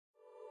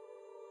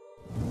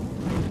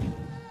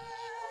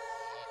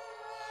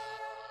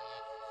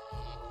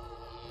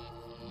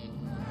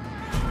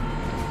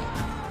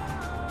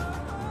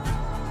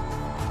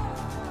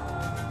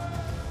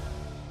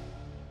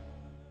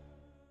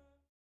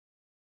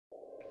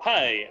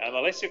Hi, I'm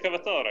Alessio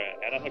Cavatore,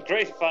 and I'm a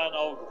great fan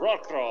of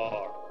rock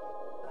roar.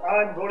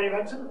 I'm Bonnie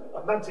Benson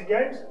of Mountain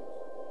Games.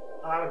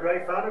 I'm a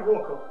great fan of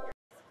Rocco.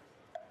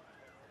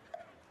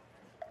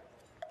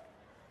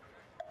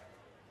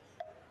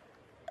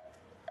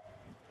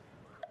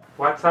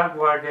 What's up,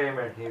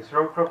 Wargamer? Here's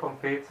Rocco from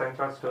Fate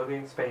Central Studio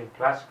in Spain.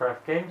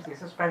 Flashcraft Games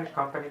is a Spanish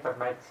company that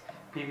makes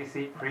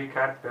PVC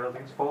pre-cut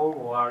buildings for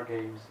war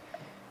games.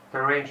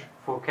 The range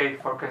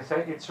 4K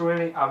 4K, it's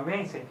really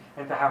amazing,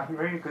 and they have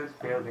really good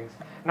buildings.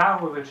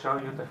 Now we will show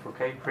you the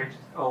 4K Bridge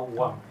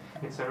 01.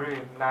 It's a really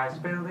nice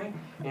building.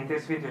 In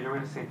this video you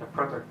will see the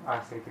product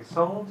as it is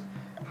sold,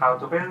 how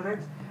to build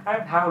it,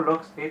 and how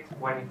looks it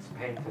when it's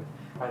painted.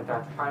 And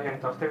at the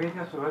end of the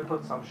video we will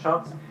put some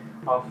shots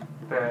of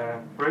the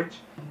bridge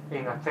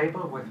in a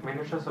table with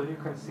miniatures so you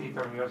can see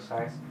the real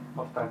size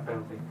of that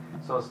building.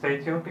 So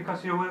stay tuned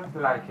because you will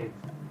like it.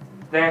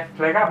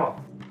 Desplegamos!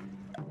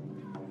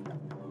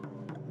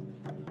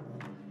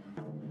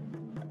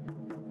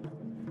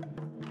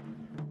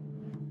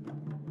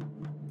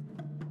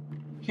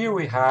 Here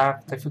we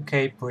have the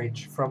 4K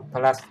bridge from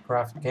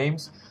Flashcraft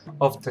Games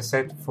of the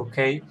set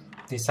 4K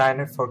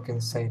designed for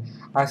Gensei.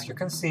 As you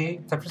can see,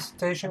 the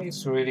presentation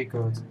is really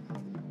good.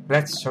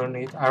 Let's turn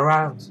it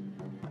around.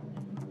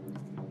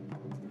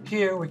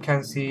 Here we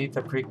can see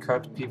the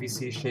pre-cut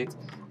PVC sheet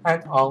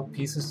and all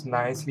pieces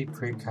nicely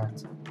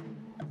pre-cut.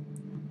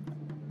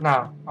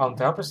 Now, on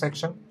the upper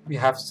section, we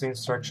have the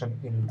instruction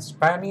in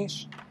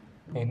Spanish,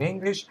 in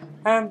English,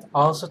 and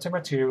also the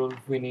material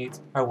we need: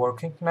 a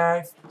working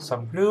knife,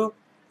 some glue,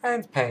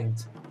 and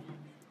paint.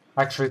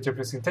 Actually, the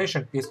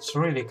presentation is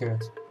really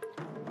good.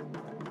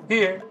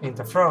 Here, in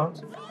the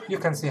front, you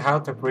can see how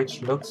the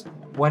bridge looks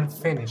when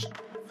finished,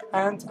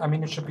 and a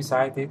miniature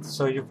beside it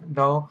so you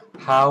know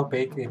how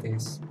big it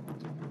is.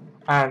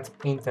 And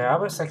in the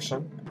other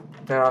section,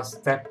 there are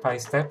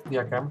step-by-step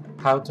diagrams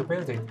how to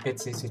build it.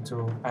 It's easy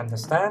to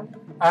understand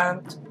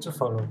and to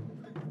follow.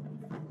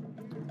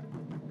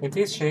 In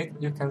this sheet,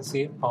 you can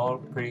see all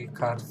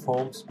pre-cut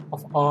forms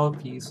of all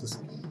pieces.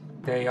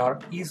 They are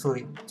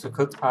easily to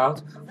cut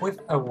out with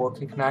a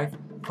working knife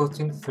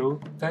cutting through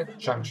the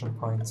junction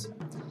points.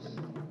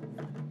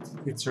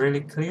 It's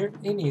really clear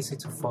and easy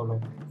to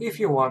follow. If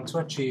you want to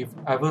achieve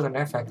a wooden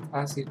effect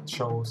as it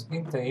shows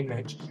in the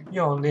image,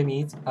 you only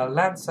need a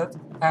lancet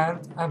and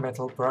a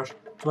metal brush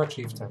to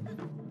achieve them.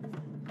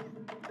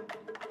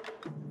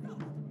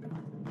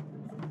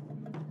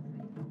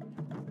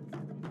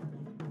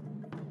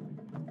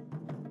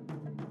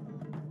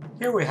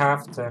 Here we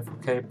have the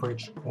 4K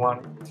Bridge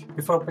 1.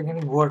 Before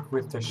beginning work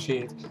with the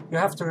sheet, you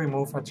have to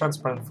remove a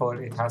transparent foil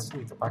it has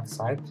in the back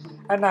side,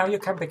 and now you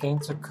can begin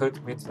to cut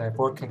with the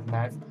working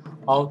knife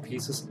all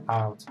pieces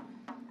out.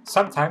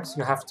 Sometimes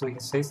you have to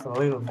insist a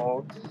little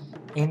more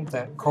in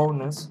the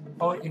corners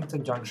or in the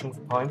junction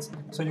points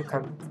so you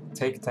can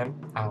take them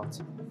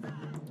out.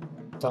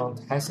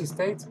 Don't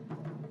hesitate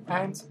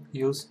and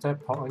use the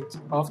point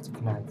of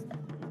the knife.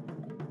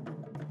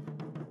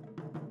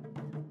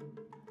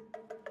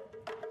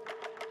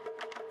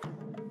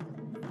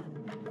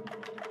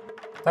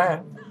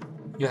 Then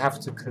you have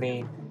to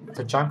clean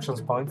the junction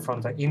point from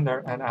the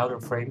inner and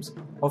outer frames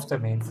of the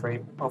main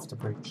frame of the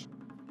bridge.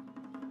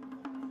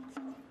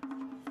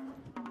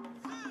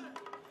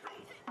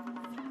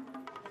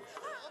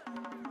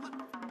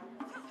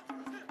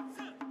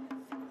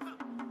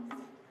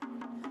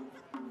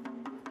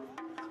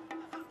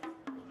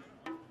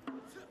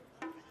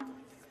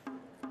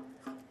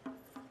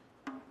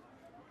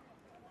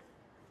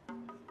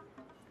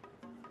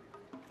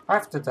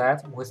 After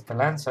that, with the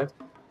lancet,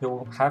 you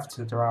will have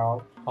to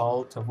draw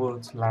all the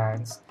wood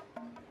lines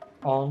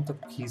on the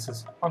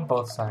pieces on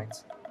both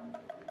sides.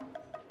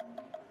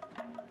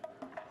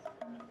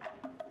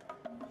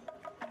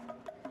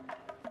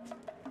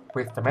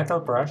 With the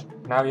metal brush,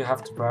 now you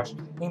have to brush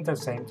in the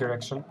same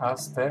direction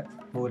as the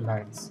wood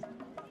lines.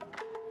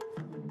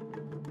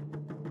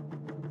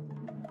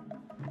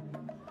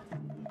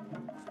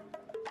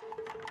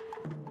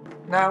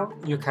 Now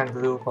you can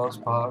glue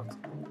both parts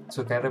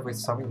together with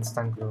some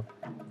instant glue.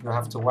 You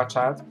have to watch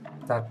out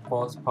that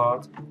both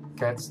parts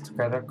gets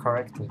together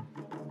correctly.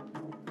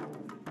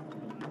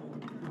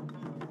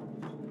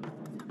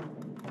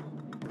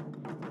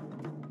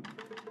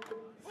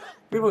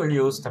 We will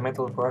use the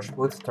metal brush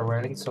with the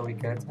railing so we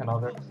get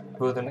another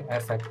wooden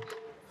effect,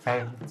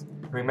 and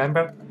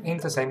remember, in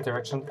the same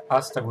direction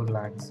as the wood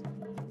lines.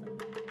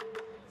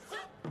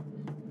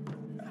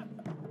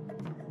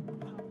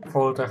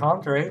 For the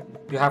handrail,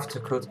 you have to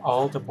cut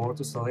all the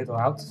borders a little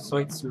out so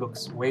it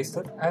looks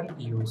wasted and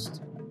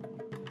used.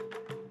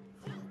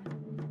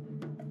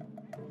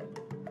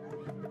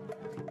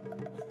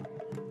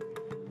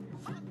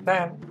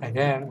 Then,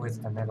 again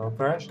with the metal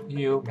brush,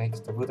 you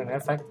make the wooden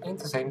effect in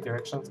the same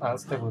direction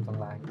as the wooden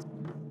lines.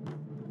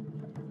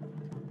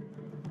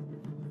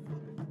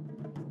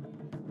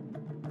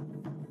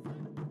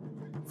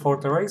 For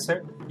the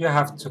razor, you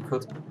have to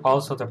cut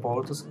also the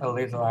borders a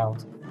little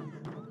out.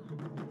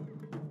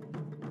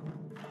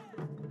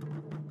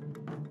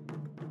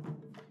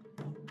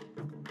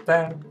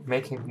 then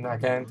making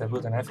again the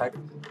wooden effect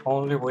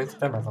only with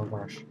the metal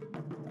brush.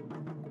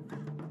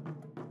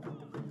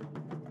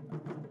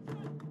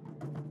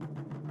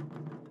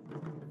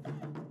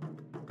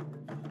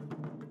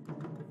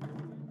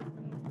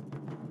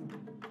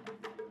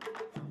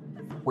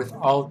 With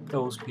all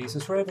those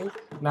pieces ready,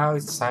 now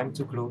it's time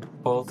to glue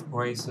both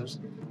racers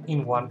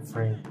in one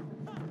frame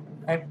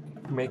and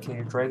making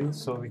it ready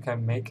so we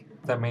can make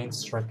the main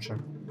structure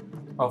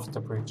of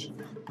the bridge.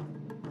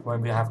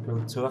 When we have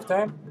glued two of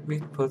them, we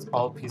put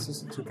all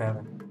pieces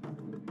together.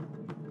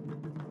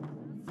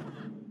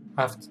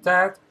 After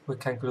that, we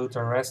can glue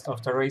the rest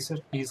of the racer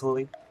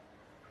easily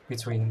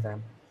between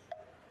them.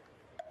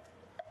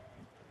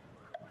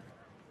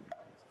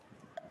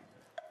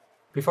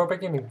 Before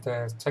beginning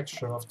the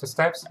texture of the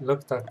steps,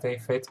 look that they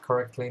fit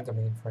correctly in the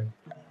mainframe.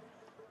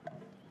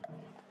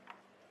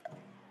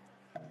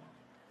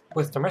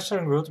 With the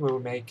measuring rod we will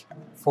make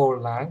 4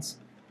 lines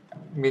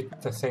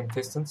with the same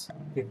distance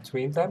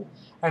between them,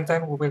 and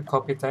then we will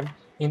copy them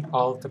in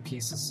all the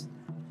pieces.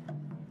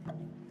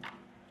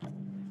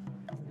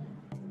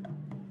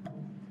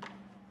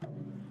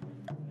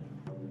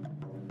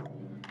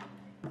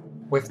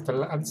 With the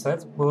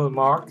lancet we will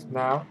mark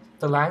now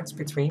the lines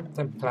between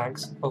the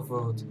planks of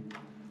wood,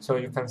 so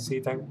you can see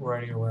them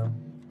very well.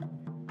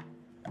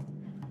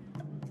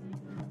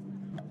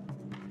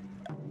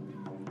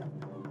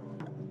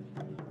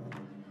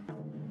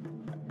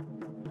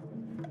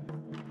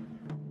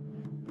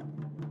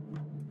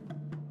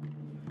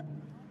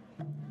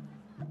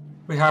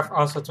 We have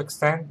also to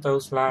extend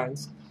those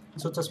lines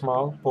to the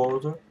small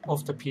border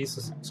of the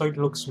pieces, so it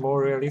looks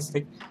more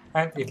realistic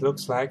and it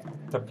looks like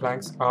the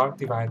planks are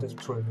divided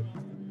through.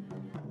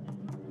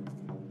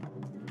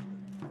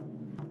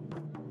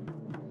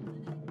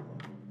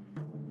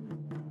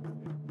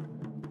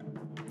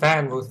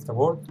 Then with the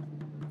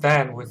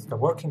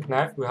working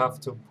knife we have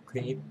to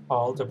clean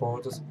all the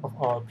borders of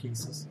all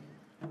pieces.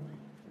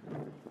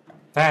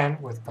 Then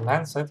with the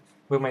lancet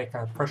we make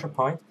a pressure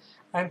point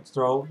and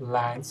draw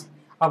lines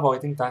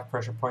avoiding that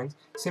pressure point,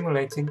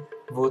 simulating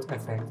wood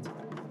effect.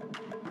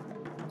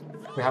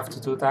 We have to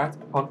do that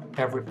on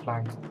every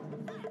plank.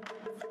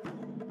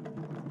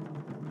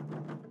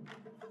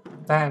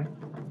 Then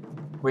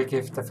we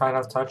give the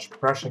final touch,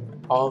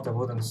 brushing all the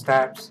wooden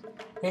steps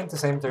in the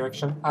same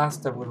direction as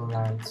the wooden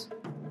lines.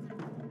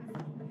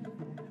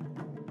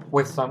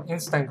 With some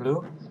instant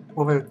glue,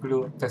 we will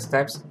glue the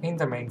steps in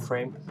the main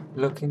frame,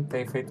 looking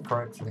they fit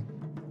correctly.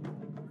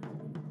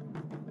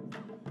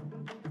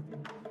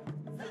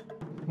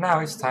 Now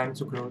it's time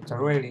to glue the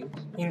railing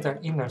in the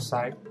inner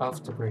side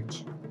of the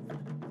bridge.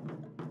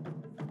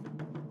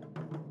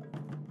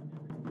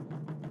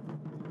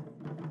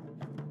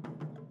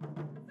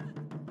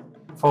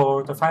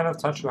 For the final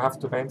touch, you have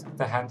to bend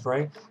the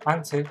handrail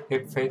until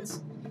it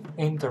fits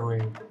in the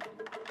rail.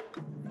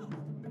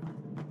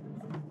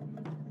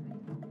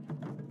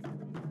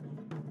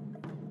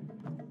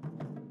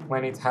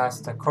 When it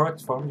has the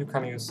correct form, you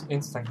can use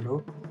instant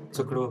glue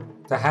to glue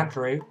the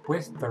handrail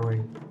with the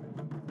rail.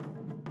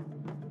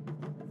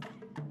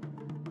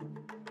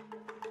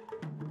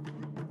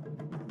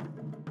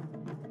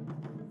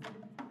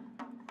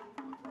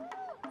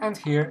 And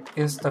here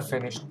is the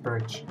finished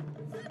bridge.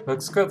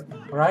 Looks good,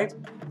 right?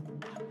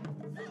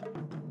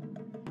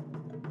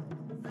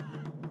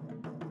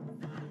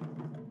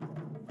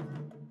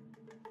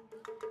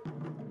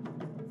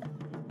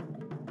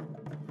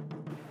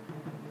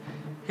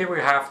 Here we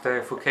have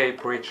the Fouquet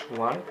Bridge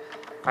 1.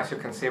 As you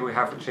can see, we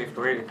have achieved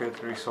really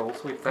good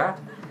results with that.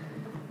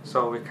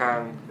 So we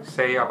can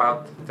say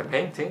about the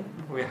painting,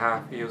 we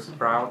have used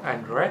brown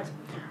and red.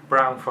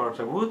 Brown for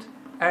the wood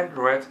and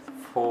red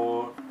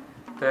for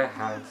the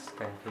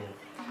handstand here.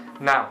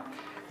 Now,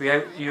 we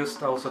have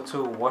used also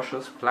 2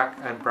 washes, black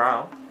and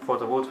brown. For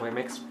the wood we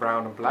mixed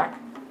brown and black,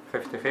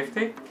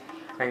 50-50,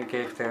 and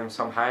gave them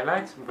some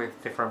highlights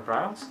with different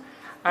browns.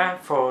 And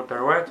for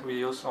the red we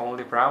use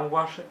only brown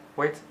wash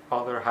with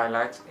other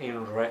highlights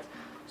in red,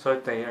 so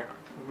there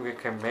we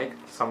can make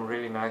some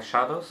really nice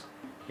shadows.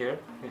 Here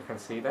you can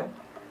see them,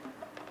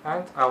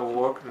 and our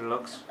work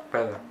looks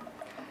better.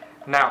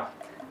 Now,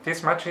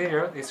 this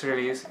material is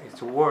really easy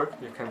to work.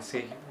 We can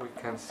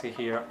see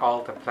here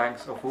all the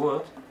planks of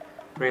wood,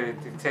 really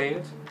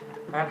detailed,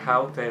 and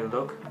how they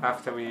look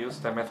after we use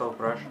the metal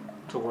brush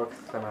to work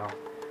them out.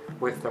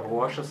 With the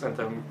washes and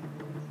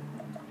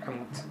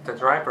the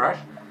dry brush,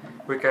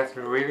 we get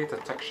really the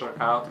texture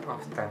out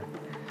of them.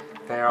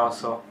 They are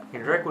also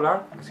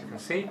irregular, as you can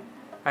see,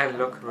 and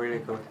look really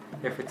good.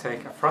 If we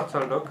take a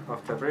frontal look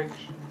of the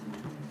bridge,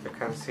 you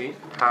can see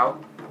how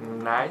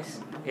nice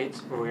it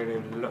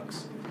really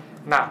looks.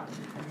 Now,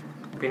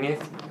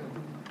 beneath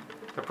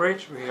the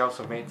bridge we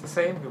also made the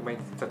same. We made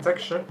the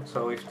texture,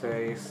 so if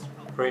this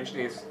bridge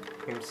is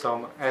in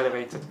some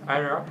elevated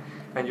area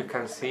and you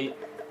can see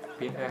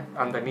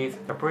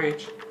underneath the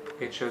bridge,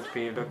 it should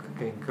be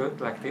looking good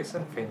like this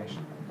and finished.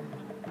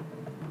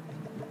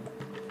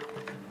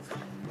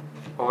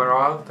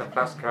 Overall, the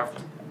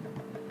Plascraft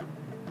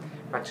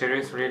material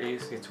is really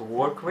easy to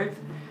work with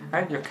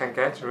and you can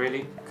get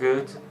really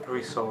good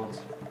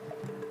results.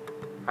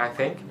 I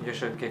think you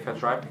should give it a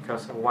try,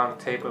 because one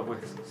table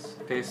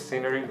with this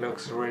scenery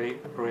looks really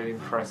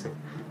impressive.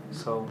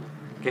 So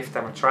give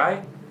them a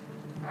try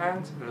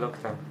and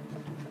look them.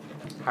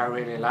 I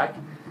really like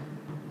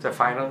the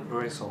final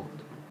result.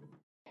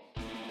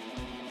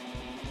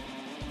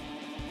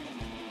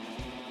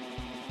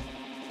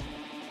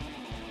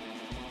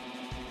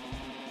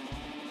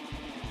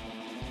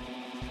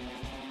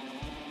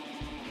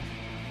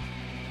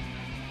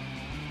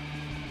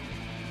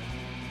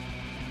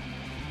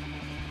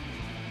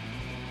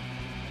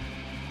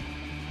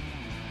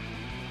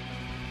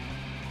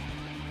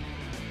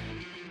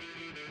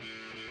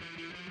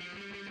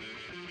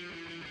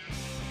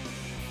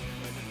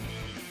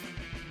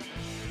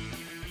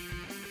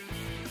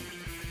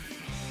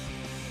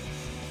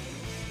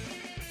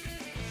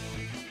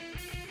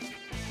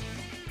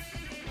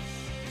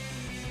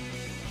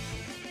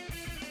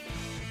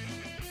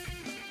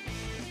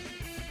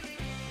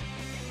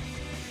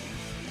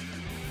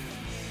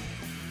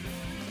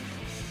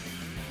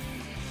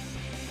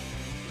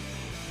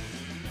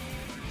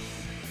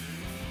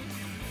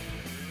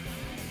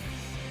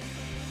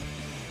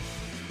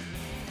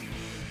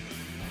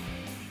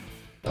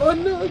 ¡Oh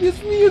no! ¡Dios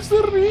mío, es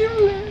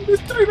horrible!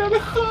 ¡Destruirá mi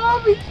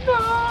hobby!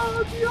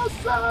 ¡No! ¡Dios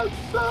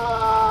santo!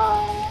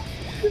 ¡Ah,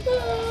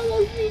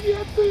 las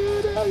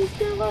miniaturas!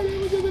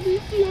 ¡Escaparemos del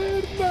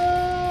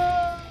infierno!